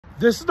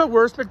This is the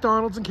worst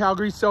McDonald's in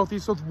Calgary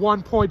Southeast with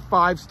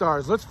 1.5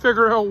 stars. Let's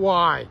figure out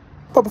why.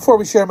 But before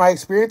we share my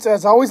experience,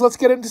 as always, let's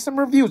get into some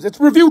reviews. It's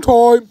review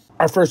time.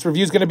 Our first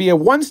review is going to be a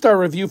 1-star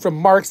review from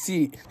Mark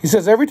C. He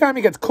says, every time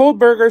he gets cold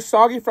burgers,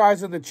 soggy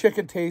fries, and the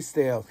chicken tastes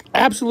stale.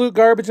 Absolute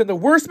garbage and the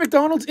worst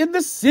McDonald's in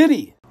the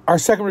city. Our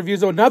second review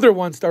is another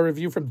 1-star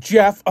review from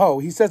Jeff O.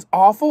 He says,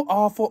 awful,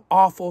 awful,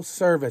 awful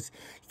service.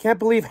 Can't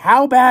believe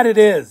how bad it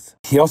is.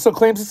 He also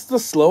claims it's the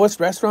slowest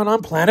restaurant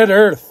on planet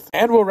Earth.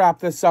 And we'll wrap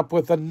this up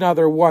with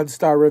another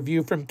 1-star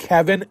review from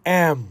Kevin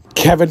M.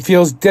 Kevin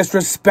feels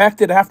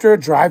disrespected after a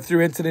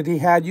drive-thru incident he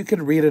had. You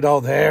can read it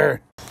all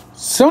there.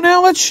 So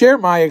now let's share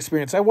my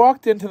experience. I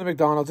walked into the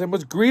McDonald's and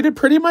was greeted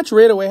pretty much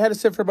right away. I had to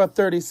sit for about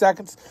 30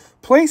 seconds.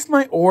 Placed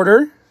my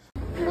order.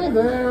 Hi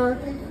there.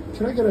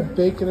 Can I get a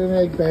bacon and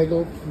egg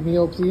bagel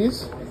meal,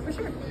 please? For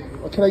sure.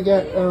 Can I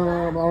get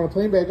on a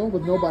plain bagel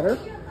with no butter?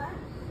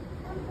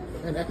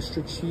 And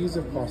extra cheese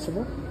if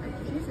possible.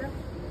 Cheese, yeah.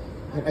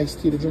 And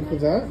iced tea to drink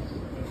with that.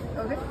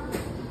 Okay.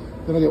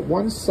 Then I'll get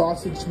 1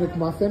 sausage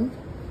McMuffin.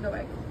 No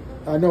egg.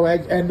 No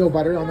egg and no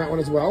butter on that one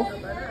as well. No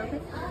butter,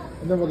 okay.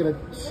 And then we'll get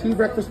a 2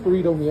 breakfast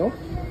burrito meal.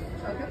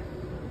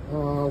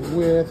 Okay.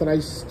 With an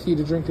iced tea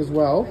to drink as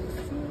well.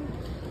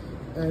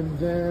 And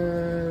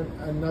then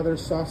another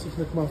sausage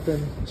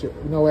McMuffin.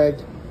 No egg.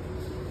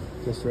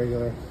 Just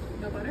regular.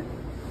 No butter?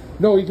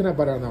 No, you can have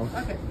butter on that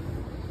one. Okay.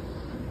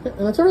 Okay,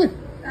 and that's everything.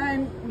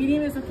 And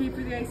medium is okay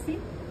for the iced tea?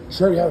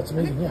 Sure, yeah, that's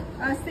amazing, yeah.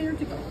 Stay or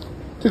to go?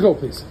 To go,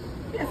 please.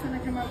 Yes, and I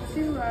come up to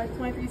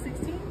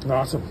 2316.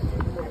 Awesome.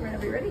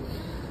 Whenever you're ready.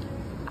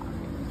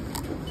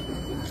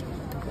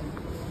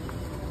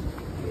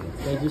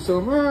 Thank you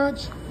so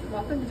much.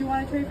 Welcome. Did you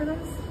want a tray for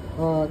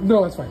those?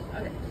 No, that's fine.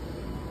 Okay.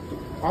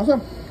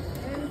 Awesome.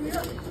 And here you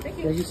go. Thank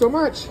you. Thank you so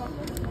much.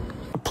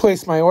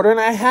 Placed my order, and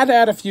I had to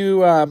add a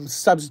few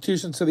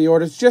substitutions to the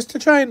orders just to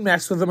try and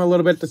mess with them a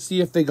little bit to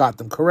see if they got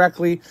them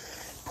correctly.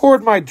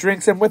 Poured my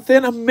drinks, and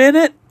within a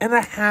minute and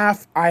a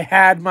half, I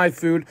had my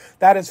food.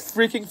 That is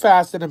freaking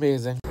fast and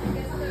amazing.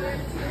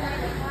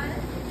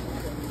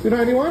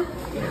 291?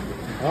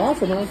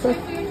 Awesome. Awesome.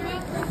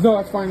 No,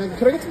 that's fine.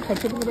 Could I get some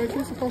ketchup in the bag,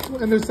 please, if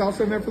possible? And there's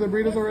salsa in there for the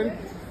burritos already?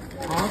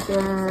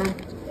 Awesome.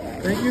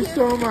 Thank you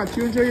so much.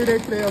 You enjoy your day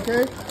today,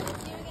 okay?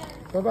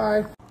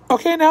 Bye-bye.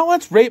 Okay, now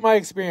let's rate my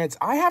experience.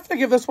 I have to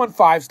give this one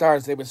 5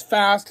 stars. It was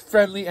fast,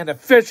 friendly, and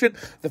efficient.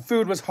 The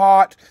food was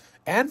hot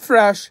and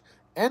fresh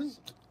and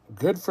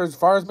good for as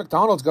far as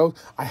McDonald's goes.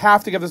 I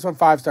have to give this one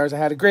 5 stars. I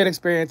had a great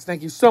experience.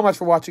 Thank you so much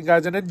for watching,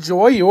 guys, and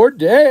enjoy your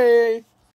day.